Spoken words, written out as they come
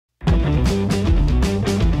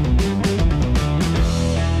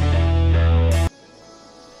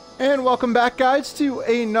welcome back, guys, to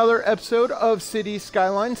another episode of City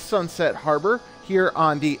Skylines Sunset Harbor here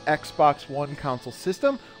on the Xbox One console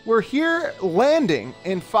system. We're here landing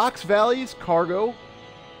in Fox Valley's cargo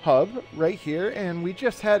hub right here, and we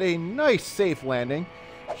just had a nice safe landing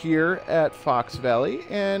here at Fox Valley,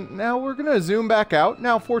 and now we're going to zoom back out.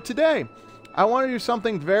 Now for today, I want to do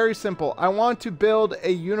something very simple. I want to build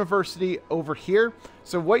a university over here.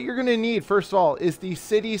 So what you're going to need, first of all, is the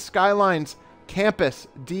City Skylines Campus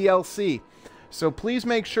DLC. So please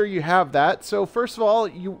make sure you have that. So first of all,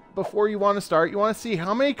 before you want to start, you want to see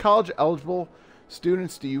how many college eligible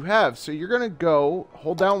students do you have. So you're going to go,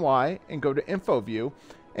 hold down Y and go to Info View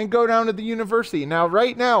and go down to the university. Now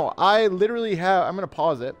right now, I literally have, I'm going to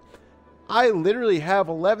pause it. I literally have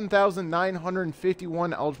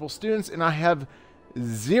 11,951 eligible students, and I have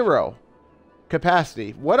 0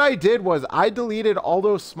 capacity. What I did was I deleted all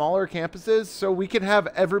those smaller campuses so we could have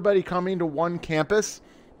everybody coming to one campus.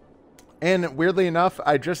 And weirdly enough,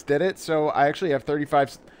 I just did it. So I actually have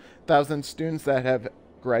 35,000 students that have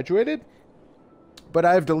graduated. But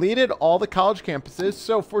I've deleted all the college campuses.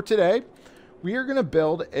 So for today, we are going to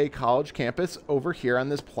build a college campus over here on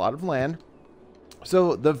this plot of land.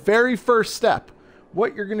 So the very first step,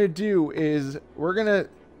 what you're going to do is we're going to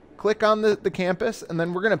click on the campus, and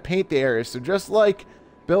then we're going to paint the area. So just like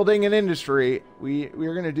building an industry, we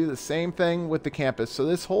are going to do the same thing with the campus. So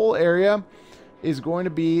this whole area is going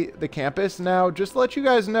to be the campus. Now, just to let you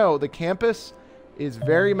guys know, the campus is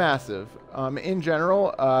very massive. In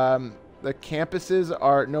general, the campuses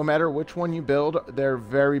are, no matter which one you build, they're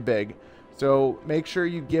very big. So make sure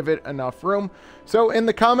you give it enough room. So in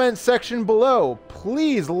the comments section below,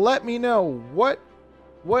 please let me know what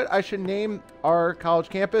I should name our college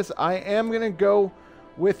campus. I am going to go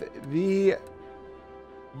with the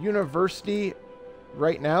university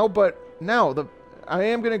right now, but now I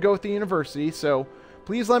am going to go with the university. So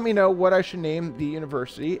please let me know what I should name the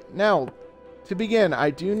university. Now, to begin,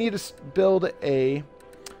 I do need to build a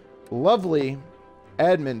lovely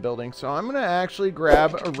admin building. So I'm going to actually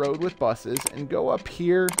grab a road with buses and go up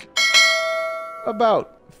here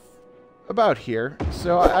about here.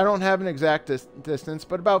 So I don't have an exact distance,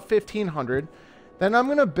 but about 1,500. Then I'm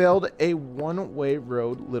going to build a one-way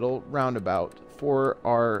road little roundabout for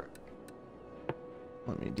our,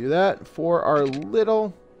 let me do that, for our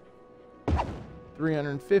little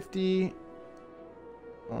 350.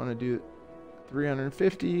 I want to do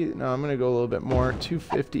 350. No, I'm going to go a little bit more,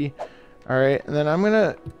 250. All right, and then I'm going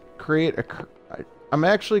to create I'm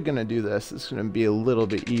actually going to do this. It's going to be a little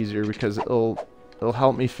bit easier because it'll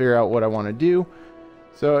help me figure out what I want to do.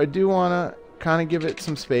 So I do want to kind of give it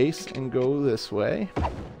some space and go this way.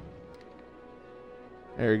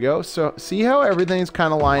 There we go. So see how everything's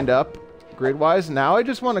kind of lined up grid-wise? Now I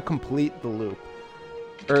just want to complete the loop.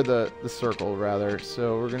 Or the circle, rather.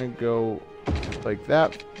 So we're going to go like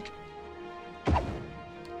that.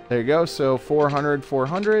 There you go. So 400,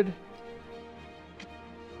 400.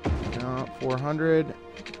 400.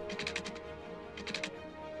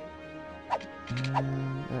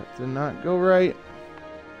 And that did not go right.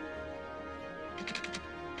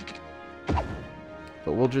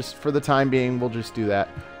 But we'll just, for the time being, we'll just do that.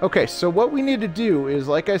 Okay, so what we need to do is,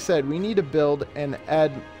 like I said, we need to build an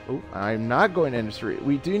I'm not going to industry.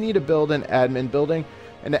 We do need to build an admin building.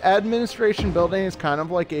 An administration building is kind of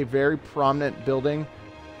like a very prominent building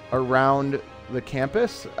around the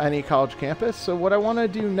campus, any college campus. So what I want to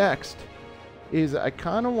do next is I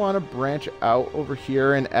kind of want to branch out over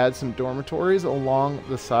here and add some dormitories along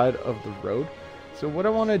the side of the road. So what I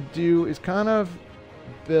want to do is kind of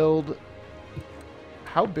build,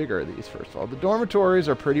 how big are these first of all? The dormitories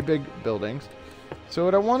are pretty big buildings. So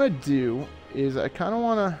what I want to do is I kind of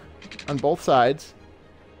want to, on both sides,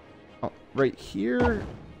 right here,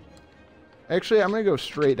 actually I'm going to go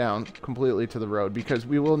straight down completely to the road because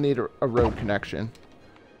we will need a road connection.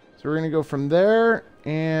 So we're going to go from there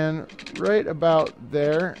and right about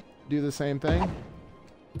there, do the same thing.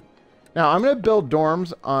 Now I'm going to build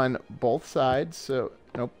dorms on both sides. So,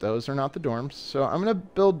 nope, those are not the dorms. So I'm going to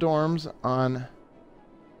build dorms on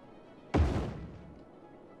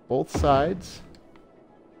both sides.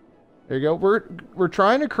 There you go. We're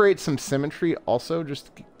trying to create some symmetry also,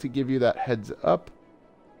 just to give you that heads up.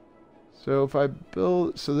 So if I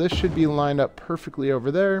build, so this should be lined up perfectly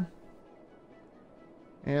over there.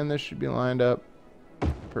 And this should be lined up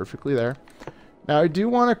perfectly there. Now I do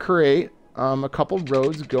want to create a couple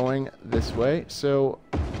roads going this way. So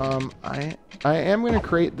I am going to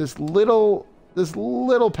create this little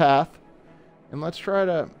path, and let's try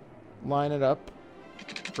to line it up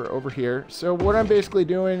for over here. So what I'm basically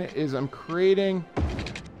doing is I'm creating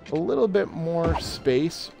a little bit more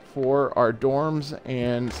space for our dorms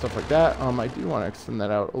and stuff like that. I do want to extend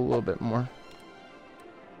that out a little bit more.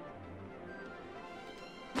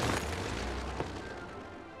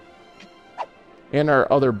 And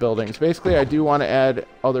our other buildings. Basically, I do want to add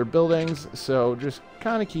other buildings, so just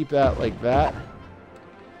kind of keep that like that.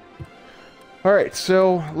 All right,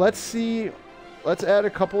 so let's see. Let's add a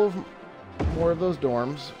couple of more of those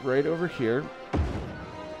dorms right over here.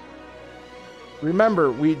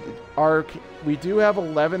 Remember, we do have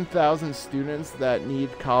 11,000 students that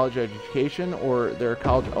need college education, or they're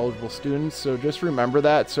college eligible students, so just remember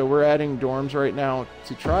that. So we're adding dorms right now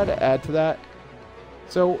to try to add to that.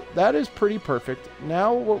 So that is pretty perfect.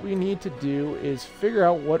 Now what we need to do is figure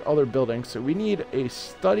out what other buildings. So we need a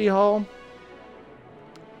study hall,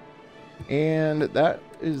 and that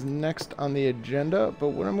is next on the agenda. But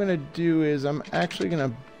what I'm going to do is I'm actually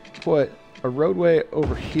going to put a roadway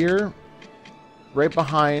over here, right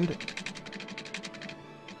behind.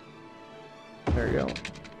 There you go.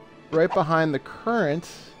 Right behind the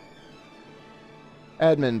current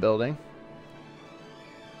admin building.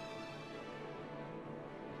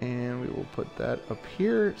 And we will put that up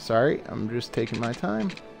here. Sorry, I'm just taking my time.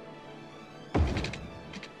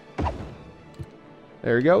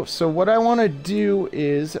 There we go. So what I want to do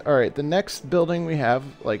is, all right, the next building we have,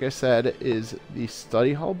 like I said, is the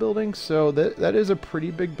study hall building. So that is a pretty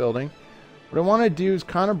big building. What I want to do is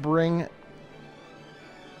kind of bring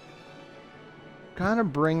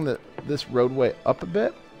this roadway up a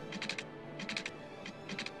bit.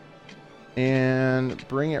 And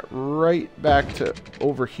bring it right back to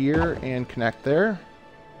over here and connect there.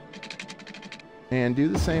 And do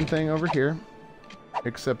the same thing over here.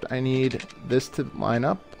 Except I need this to line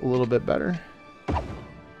up a little bit better.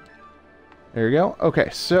 There you go. Okay,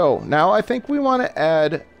 so now I think we want to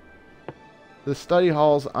add the study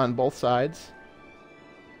halls on both sides.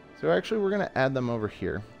 So actually we're going to add them over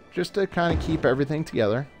here. Just to kind of keep everything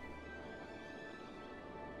together.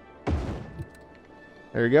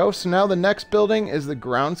 There you go. So now the next building is the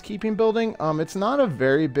groundskeeping building. It's not a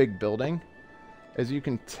very big building. As you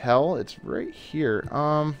can tell, it's right here.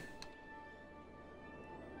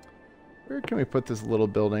 Where can we put this little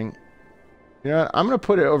building? You know what? I'm going to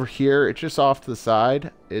put it over here. It's just off to the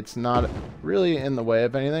side. It's not really in the way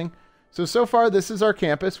of anything. So far, this is our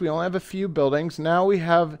campus. We only have a few buildings. Now we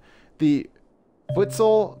have the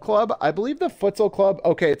futsal club. I believe the futsal club,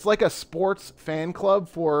 okay, it's like a sports fan club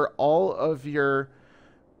for all of your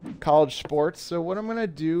college sports. So what I'm going to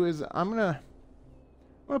do is I'm going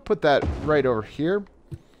to put that right over here.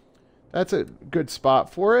 That's a good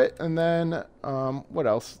spot for it. And then what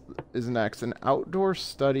else is next? An outdoor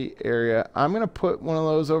study area. I'm going to put one of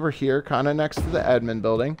those over here, kind of next to the admin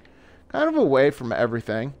building, kind of away from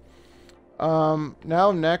everything.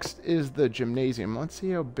 Now next is the gymnasium. Let's see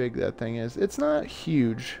how big that thing is. It's not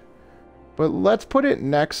huge, but let's put it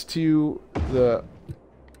next to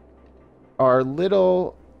our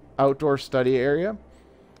little outdoor study area.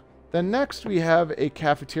 Then next we have a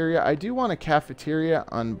cafeteria. I do want a cafeteria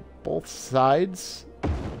on both sides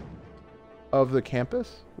of the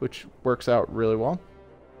campus, which works out really well.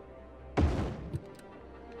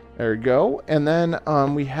 There we go. And then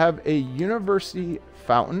we have a university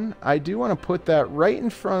fountain. I do want to put that right in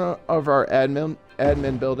front of our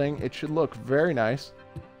admin building. It should look very nice.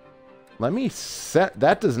 Let me set...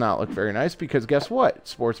 That does not look very nice because guess what?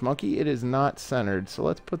 Sports Monkey, it is not centered. So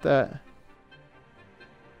let's put that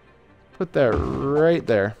right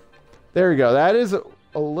there. There we go. That is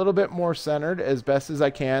a little bit more centered as best as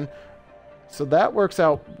I can. So that works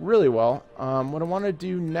out really well. What I want to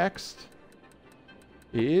do next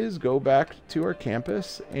is go back to our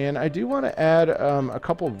campus. And I do want to add a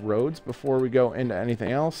couple of roads before we go into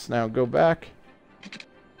anything else. Now go back.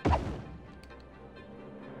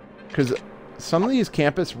 Because some of these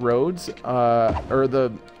campus roads, or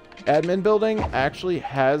the admin building actually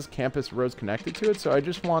has campus roads connected to it. So I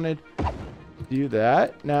just wanted to do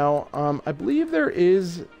that. Now, I believe there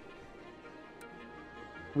is...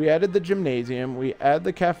 We added the gymnasium. We add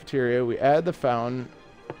the cafeteria. We add the fountain.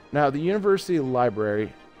 Now, the university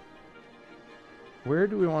library. Where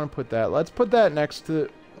do we want to put that? Let's put that next to...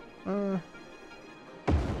 let's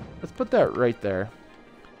put that right there.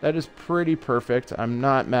 That is pretty perfect. I'm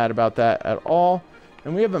not mad about that at all.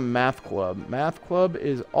 And we have a math club. Math club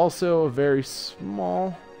is also a very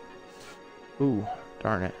small... Ooh,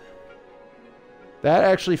 darn it. That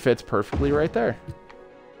actually fits perfectly right there.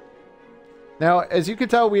 Now, as you can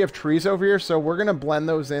tell, we have trees over here, so we're going to blend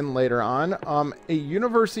those in later on. A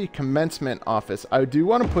university commencement office. I do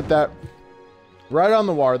want to put that right on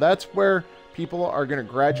the wall. That's where people are going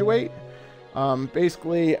to graduate.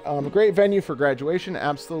 Basically, a great venue for graduation,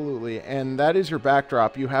 absolutely. And that is your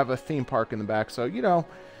backdrop. You have a theme park in the back, so, you know,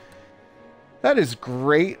 that is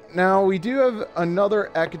great. Now, we do have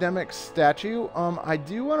another academic statue. I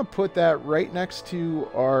do want to put that right next to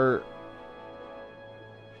our...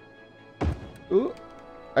 Ooh.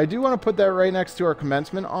 I do want to put that right next to our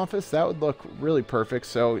commencement office. That would look really perfect.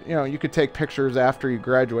 So, you know, you could take pictures after you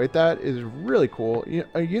graduate. That is really cool.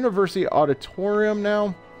 A university auditorium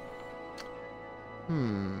now.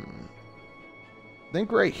 I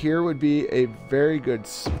think right here would be a very good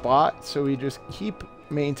spot. So we just keep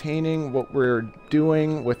maintaining what we're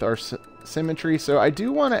doing with our symmetry. So I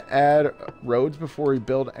do want to add roads before we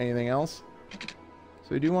build anything else.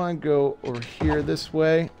 So we do want to go over here this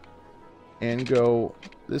way and go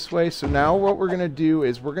this way. So now what we're going to do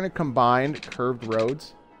is we're going to combine curved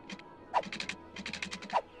roads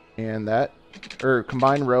and that, or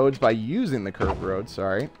combine roads by using the curved roads,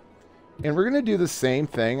 sorry. And we're going to do the same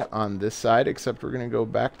thing on this side, except we're going to go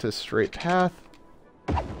back to straight path.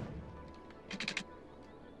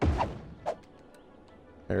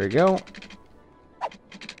 There we go.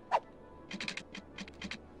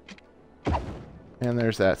 And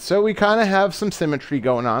there's that. So we kind of have some symmetry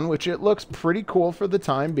going on, which it looks pretty cool for the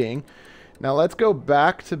time being. Now let's go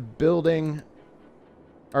back to building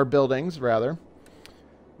our buildings, rather.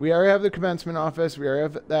 We already have the commencement office. We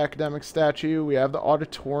already have the academic statue. We have the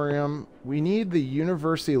auditorium. We need the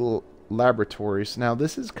university laboratories. Now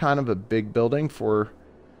this is kind of a big building for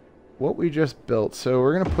what we just built. So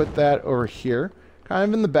we're going to put that over here, kind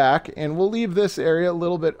of in the back, and we'll leave this area a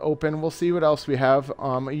little bit open. We'll see what else we have.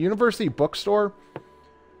 A university bookstore.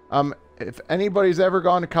 If anybody's ever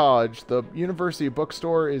gone to college, the university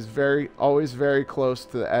bookstore is always very close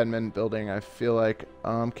to the admin building, I feel like.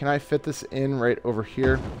 Can I fit this in right over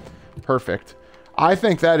here? Perfect. I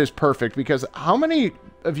think that is perfect, because how many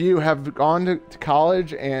of you have gone to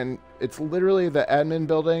college and it's literally the admin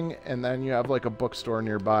building and then you have like a bookstore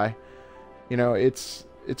nearby? You know, it's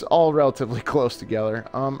all relatively close together.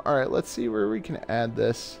 All right, let's see where we can add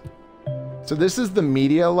this. So this is the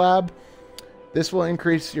media lab. This will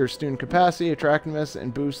increase your student capacity, attractiveness,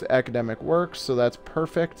 and boost academic work. So that's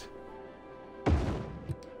perfect.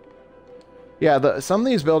 Yeah, some of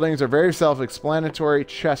these buildings are very self-explanatory.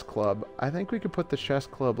 Chess club. I think we could put the chess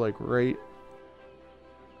club like right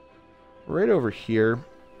over here.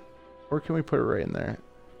 Or can we put it right in there?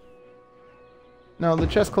 No, the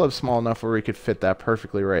chess club's small enough where we could fit that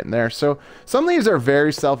perfectly right in there. So some of these are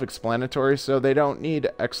very self-explanatory, so they don't need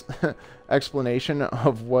explanation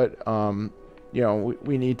of what, you know,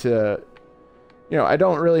 we need to, you know, I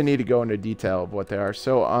don't really need to go into detail of what they are.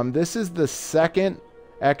 So this is the second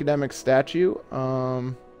academic statue.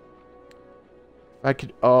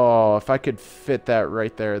 If I could fit that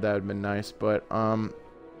right there, that would have been nice. But I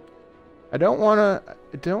don't want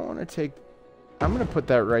to take, I'm going to put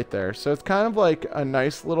that right there. So it's kind of like a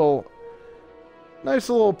nice little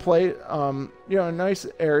plate, you know, a nice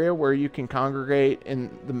area where you can congregate.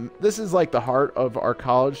 And this is like the heart of our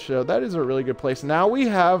college, so that is a really good place. Now we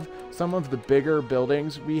have some of the bigger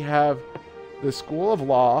buildings. We have the School of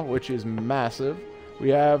Law, which is massive. We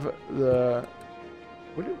have the,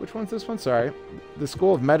 which one's this one? Sorry. The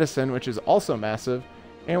School of Medicine, which is also massive.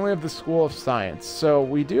 And we have the School of Science. So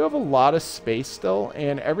we do have a lot of space still,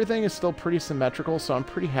 and everything is still pretty symmetrical, so I'm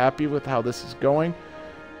pretty happy with how this is going.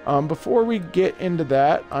 Before we get into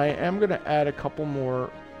that, I am going to add a couple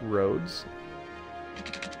more roads,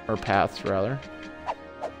 or paths rather.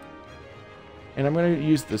 And I'm going to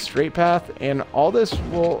use the straight path, and all this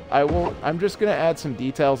I'm just going to add some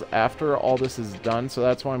details after all this is done, so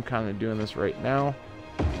that's why I'm kind of doing this right now.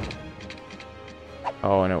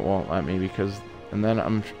 Oh, and it won't let me because, and then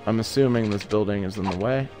I'm assuming this building is in the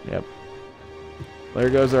way. Yep. There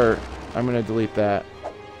goes our, I'm going to delete that.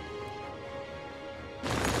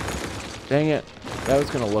 Dang it. That was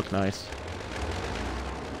going to look nice.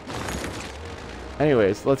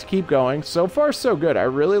 Anyways, let's keep going. So far, so good. I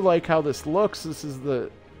really like how this looks. This is the...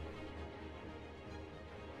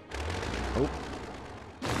 Oh.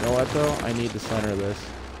 You know what, though? I need to center this.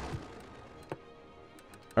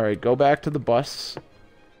 Alright, go back to the bus.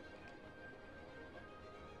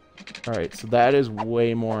 Alright, so that is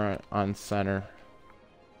way more on center.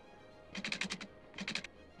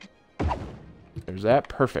 There's that.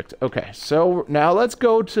 Perfect. Okay, so now let's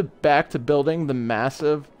go back to building the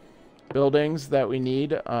massive buildings that we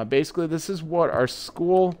need. Basically, this is what our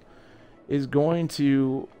school is going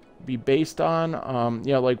to be based on.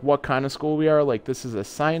 You know, like what kind of school we are. Like this is a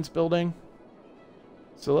science building.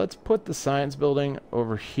 So let's put the science building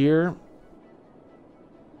over here.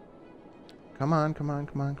 Come on, come on,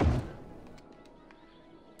 come on, come on.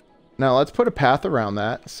 Now let's put a path around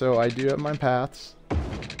that. So I do have my paths.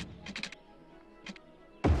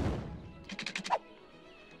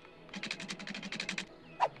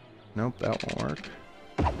 Nope, that won't work.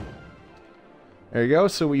 There you go.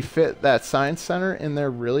 So we fit that science center in there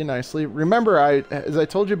really nicely. Remember, as I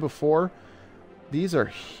told you before, these are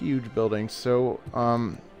huge buildings. So,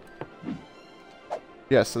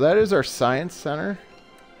 yeah, so that is our science center.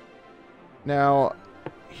 Now,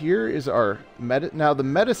 here is our now the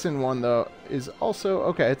medicine one though is also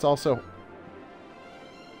okay. It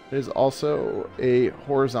is also a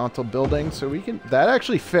horizontal building, so we can that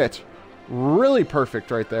actually fits really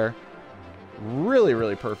perfect right there. Really,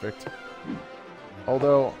 really perfect.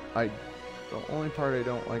 Although the only part I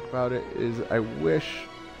don't like about it is I wish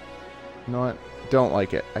don't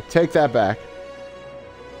like it. I take that back.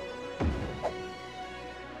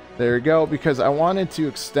 There you go, because I wanted to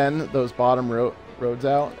extend those bottom roads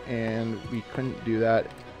out, and we couldn't do that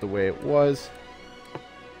the way it was. So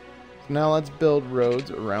now let's build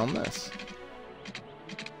roads around this.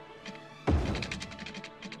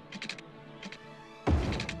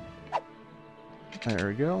 There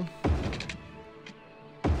we go.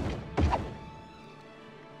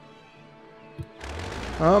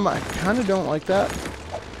 I kind of don't like that,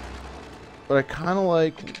 but I kind of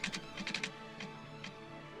like...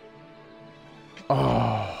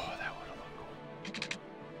 Oh, that would have looked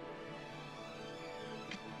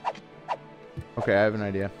cool. Okay, I have an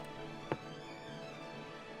idea.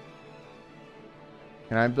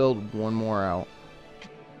 Can I build one more out?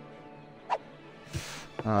 Oh,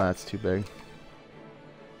 that's too big.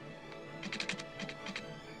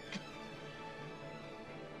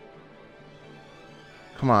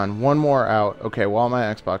 Come on, one more out. Okay, while my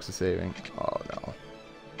Xbox is saving. Oh, no.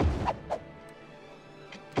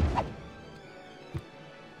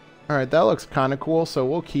 Alright, that looks kind of cool, so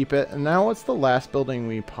we'll keep it. And now what's the last building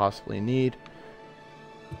we possibly need?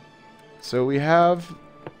 So we have...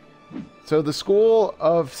 So the School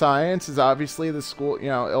of Science is obviously the school, you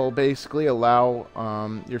know, it'll basically allow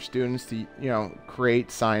your students to, you know,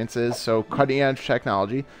 create sciences, so cutting edge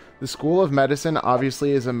technology. The School of Medicine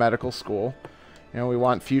obviously is a medical school. You know, we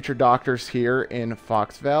want future doctors here in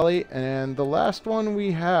Fox Valley. And the last one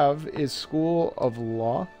we have is School of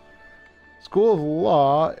Law. School of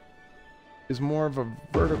Law is more of a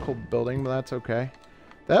vertical building, but that's okay.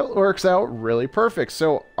 That works out really perfect.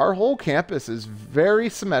 So our whole campus is very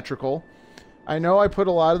symmetrical. I know I put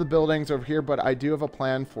a lot of the buildings over here, but I do have a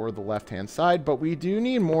plan for the left-hand side. But we do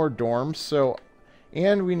need more dorms, so...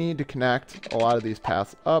 And we need to connect a lot of these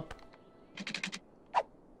paths up.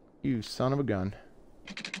 You son of a gun.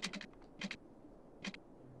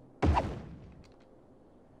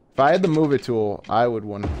 If I had the move it tool, I would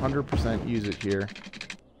 100% use it here.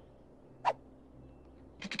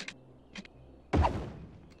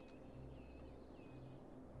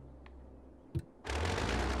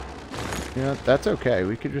 You know, that's okay.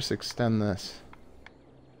 We could just extend this.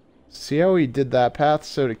 See how we did that path?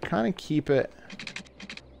 So to kind of keep it...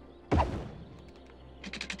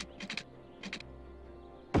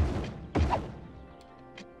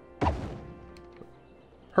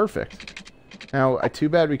 Perfect. Now, too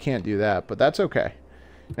bad we can't do that, but that's okay.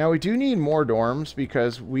 Now, we do need more dorms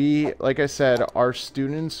because we, like I said, our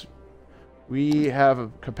students, we have a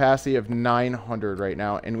capacity of 900 right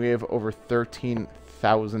now, and we have over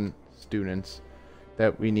 13,000 students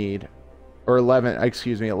that we need. Or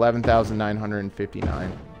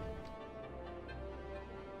 11,959.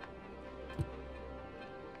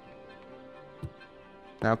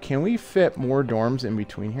 Now, can we fit more dorms in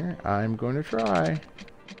between here? I'm going to try.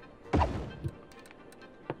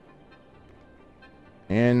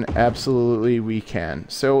 And absolutely we can.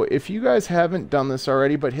 So if you guys haven't done this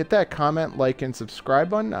already, but hit that comment, like, and subscribe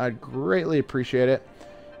button, I'd greatly appreciate it.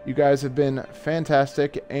 You guys have been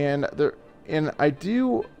fantastic, and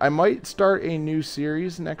I might start a new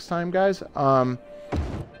series next time, guys.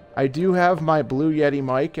 I do have my Blue Yeti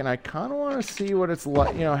mic, and I kind of want to see what it's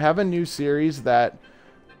like, you know, have a new series that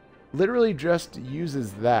literally just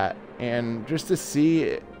uses that, and just to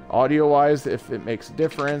see audio-wise if it makes a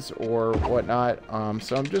difference or whatnot.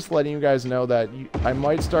 So I'm just letting you guys know that I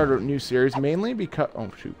might start a new series, mainly because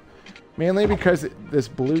this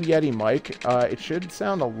Blue Yeti mic, it should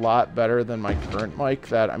sound a lot better than my current mic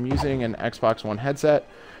that I'm using, an Xbox One headset.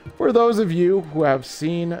 For those of you who have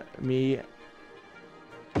seen my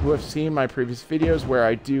previous videos where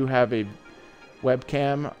I do have a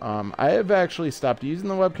webcam, I have actually stopped using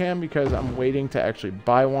the webcam because I'm waiting to actually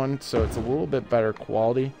buy one, so it's a little bit better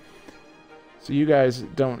quality. So you guys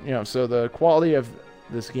don't, you know, so the quality of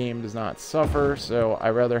this game does not suffer, so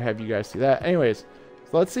I'd rather have you guys see that. Anyways,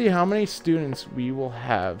 So let's see how many students we will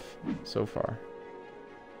have so far.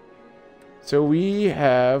 So we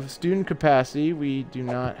have student capacity. We do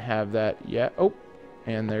not have that yet. Oh,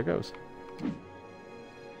 and there it goes.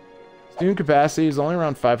 Student capacity is only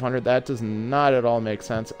around 500. That does not at all make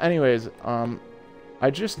sense. Anyways, I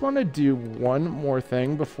just want to do one more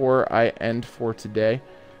thing before I end for today.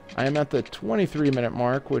 I am at the 23-minute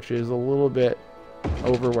mark, which is a little bit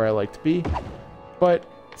over where I like to be. But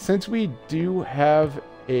since we do have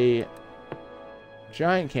a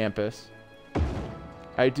giant campus,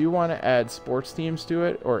 I do want to add sports teams to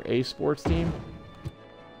it, or a sports team.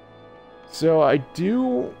 So I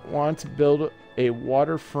do want to build a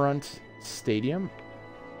waterfront stadium.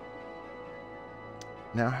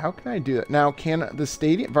 Now, how can I do that? Now, can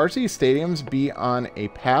the varsity stadiums be on a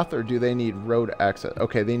path, or do they need road access?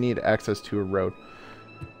 Okay, they need access to a road.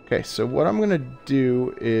 Okay, so what I'm going to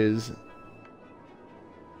do is...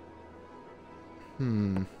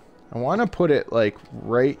 I want to put it, like,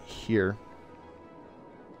 right here.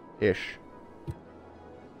 Ish.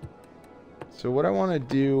 So what I want to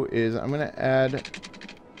do is I'm going to add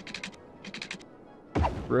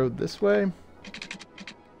road this way.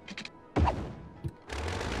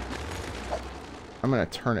 I'm going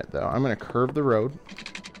to turn it, though. I'm going to curve the road.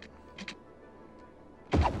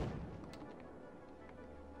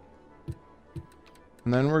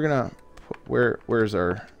 And then we're going to put... Where's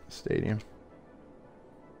our stadium?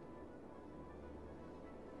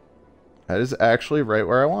 That is actually right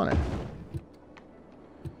where I want it.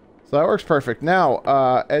 So that works perfect. Now,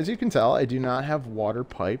 as you can tell, I do not have water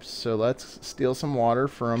pipes. So let's steal some water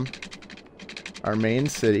from our main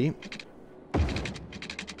city.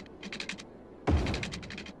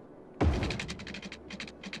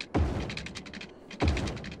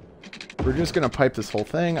 We're just going to pipe this whole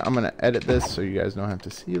thing. I'm going to edit this so you guys don't have to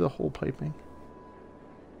see the whole piping.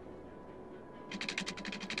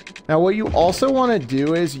 Now, what you also want to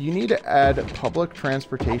do is you need to add public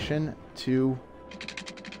transportation to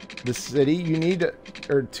the city. You need,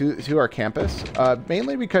 or to our campus,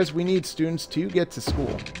 mainly because we need students to get to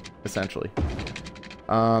school, essentially.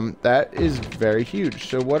 That is very huge.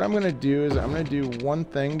 So what I'm going to do is I'm going to do one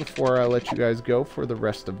thing before I let you guys go for the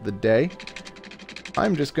rest of the day.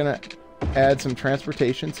 I'm just going to add some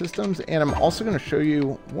transportation systems, and I'm also going to show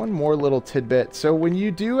you one more little tidbit. So when you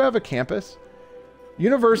do have a campus,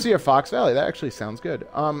 University of Fox Valley, that actually sounds good.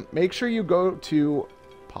 Make sure you go to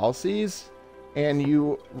policies and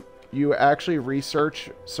you actually research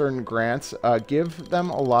certain grants. Give them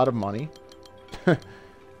a lot of money.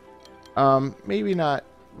 Maybe not.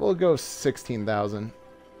 We'll go 16,000.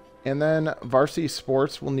 And then Varsity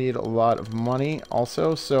Sports will need a lot of money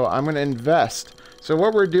also. So I'm going to invest. So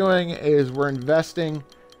what we're doing is we're investing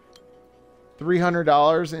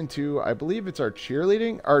 $300 into, I believe it's our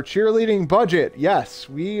cheerleading budget. Yes,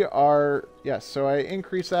 we are. Yes. So I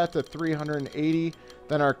increased that to 380.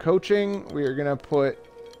 Then our coaching, we are going to put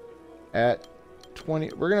at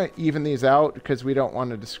 20. We're going to even these out because we don't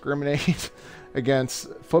want to discriminate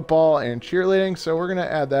against football and cheerleading. So we're going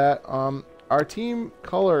to add that. Our team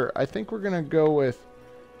color, I think we're going to go with,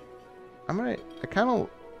 I don't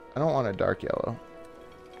want a dark yellow.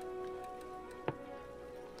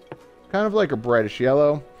 Kind of like a brightish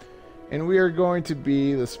yellow. And we are going to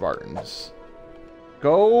be the Spartans.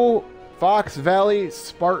 Go Fox Valley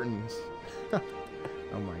Spartans.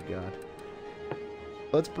 Oh my god.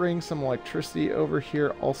 Let's bring some electricity over here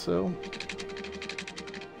also.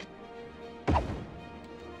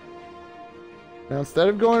 Now instead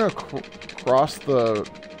of going across the...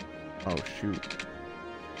 Oh shoot.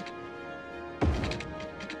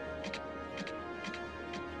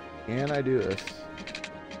 Can I do this?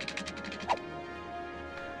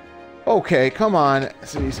 Okay, come on,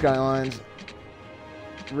 City Skylines.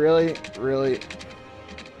 Really? Really?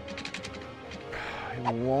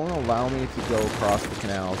 It won't allow me to go across the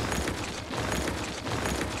canals.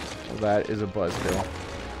 Well, that is a buzzkill.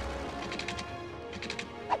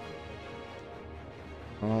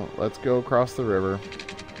 Well, let's go across the river.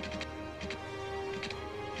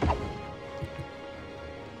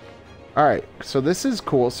 Alright, so this is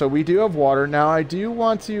cool. So we do have water. Now I do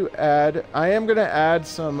want to add, I am going to add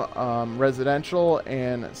some residential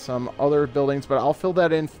and some other buildings, but I'll fill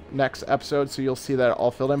that in next episode, so you'll see that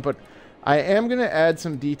all filled in. But I am going to add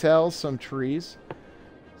some details, some trees.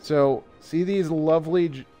 So see these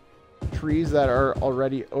lovely trees that are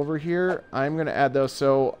already over here? I'm going to add those.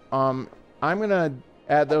 So I'm going to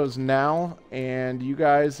add those now, and you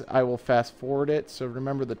guys, I will fast forward it. So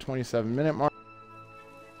remember the 27-minute mark.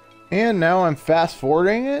 And now I'm fast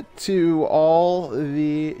forwarding it to all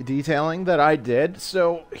the detailing that I did.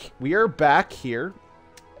 So we are back here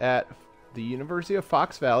at the University of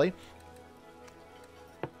Fox Valley.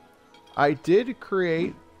 I did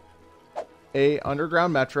create a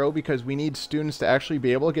underground metro because we need students to actually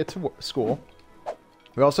be able to get to school.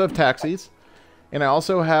 We also have taxis, and I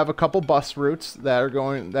also have a couple bus routes that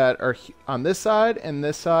are on this side,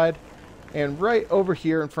 and right over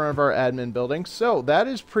here in front of our admin building. So that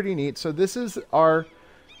is pretty neat. So this is our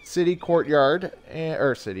city courtyard,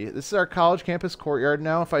 this is our college campus courtyard.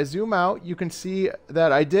 Now, if I zoom out, you can see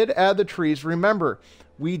that I did add the trees. Remember,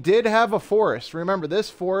 we did have a forest. Remember, this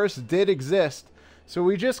forest did exist. So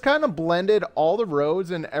we just kind of blended all the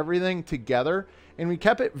roads and everything together, and we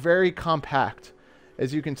kept it very compact,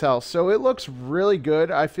 as you can tell. So it looks really good,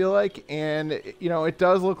 I feel like, and you know, it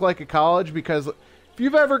does look like a college, because if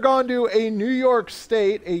you've ever gone to a New York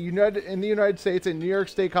State, in the United States, a New York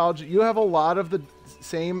State college, you have a lot of the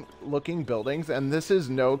same looking buildings, and this is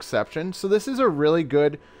no exception. So this is a really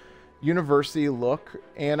good university look,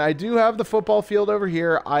 and I do have the football field over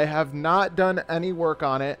here. I have not done any work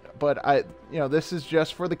on it, but this is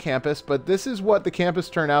just for the campus, but this is what the campus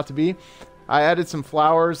turned out to be. I added some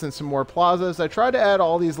flowers and some more plazas. I tried to add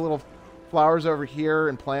all these little flowers over here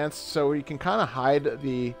and plants so you can kind of hide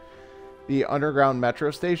the underground metro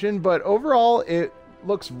station, but overall it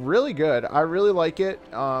looks really good. I really like it.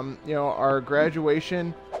 Our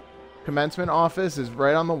graduation commencement office is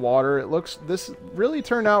right on the water. This really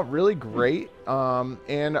turned out really great.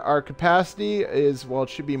 And our capacity is, well, it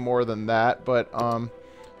should be more than that, but also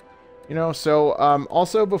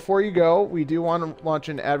before you go, we do want to launch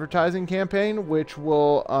an advertising campaign, which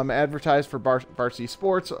will advertise for Varsity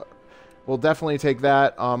Sports. We'll definitely take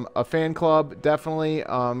that. A fan club, definitely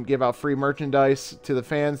give out free merchandise to the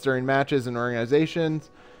fans during matches and organizations.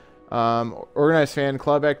 Organized fan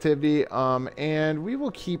club activity, and we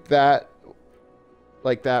will keep that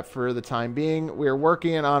like that for the time being. We're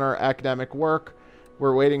working on our academic work.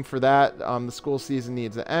 We're waiting for that. The school season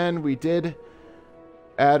needs to end. We did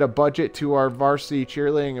add a budget to our varsity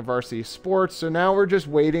cheerleading and varsity sports, so now we're just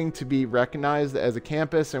waiting to be recognized as a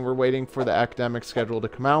campus, and we're waiting for the academic schedule to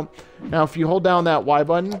come out. Now, if you hold down that Y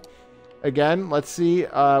button again, let's see.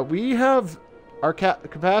 We have our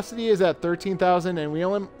capacity is at 13,000, and we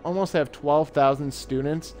almost have 12,000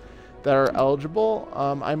 students that are eligible.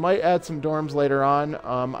 I might add some dorms later on.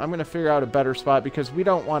 I'm going to figure out a better spot because we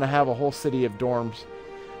don't want to have a whole city of dorms.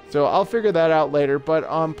 So I'll figure that out later.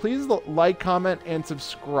 But please like, comment, and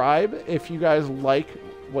subscribe if you guys like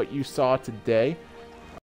what you saw today.